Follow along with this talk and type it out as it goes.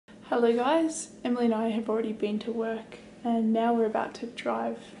Hello guys, Emily and I have already been to work and now we're about to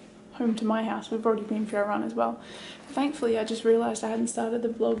drive home to my house. We've already been for a run as well. Thankfully I just realised I hadn't started the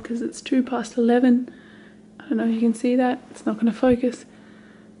vlog because it's 11:02. I don't know if you can see that, it's not going to focus.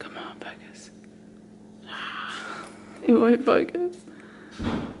 Come on, focus. It won't focus.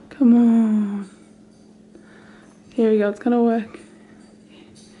 Come on. Here we go, it's going to work.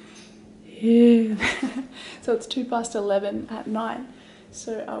 Yeah. So it's 11:02 at night.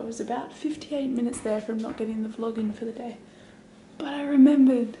 So I was about 58 minutes there from not getting the vlog in for the day. But I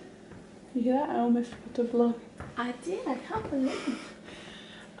remembered. You hear that? I almost forgot to vlog. I did, I can't believe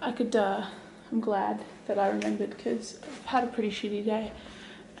it. I'm glad that I remembered because I've had a pretty shitty day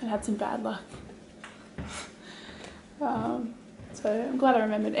and had some bad luck. So I'm glad I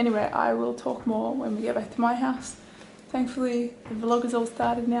remembered. Anyway, I will talk more when we get back to my house. Thankfully, the vlog is all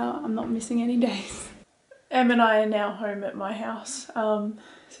started now. I'm not missing any days. Em and I are now home at my house. So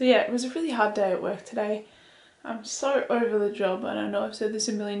yeah, it was a really hard day at work today. I'm so over the job, and I know I've said this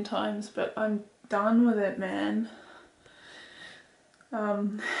a million times, but I'm done with it, man.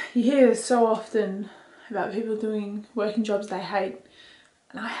 You hear so often about people working jobs they hate,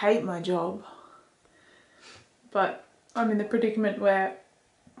 and I hate my job. But I'm in the predicament where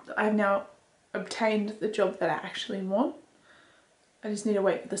I've now obtained the job that I actually want. I just need to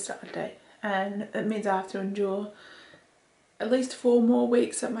wait for the start date. And it means I have to endure at least 4 more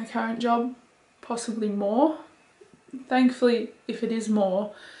weeks at my current job, possibly more. Thankfully, if it is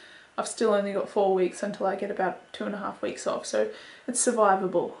more, I've still only got 4 weeks until I get about 2.5 weeks off, so it's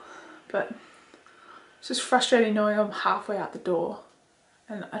survivable. But it's just frustrating knowing I'm halfway out the door,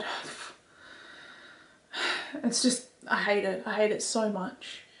 and it's just, I hate it so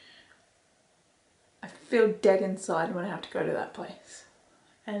much. I feel dead inside when I have to go to that place,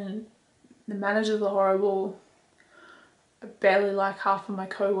 and the managers are horrible. I barely like half of my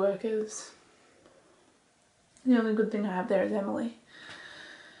co-workers. The only good thing I have there is Emily.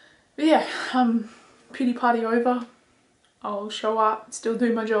 But yeah, pity party over. I'll show up, still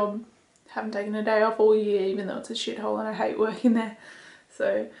do my job. Haven't taken a day off all year, even though it's a shithole and I hate working there.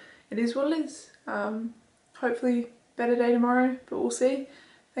 So it is what it is. Hopefully better day tomorrow, but we'll see.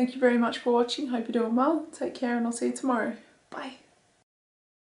 Thank you very much for watching. Hope you're doing well. Take care and I'll see you tomorrow. Bye.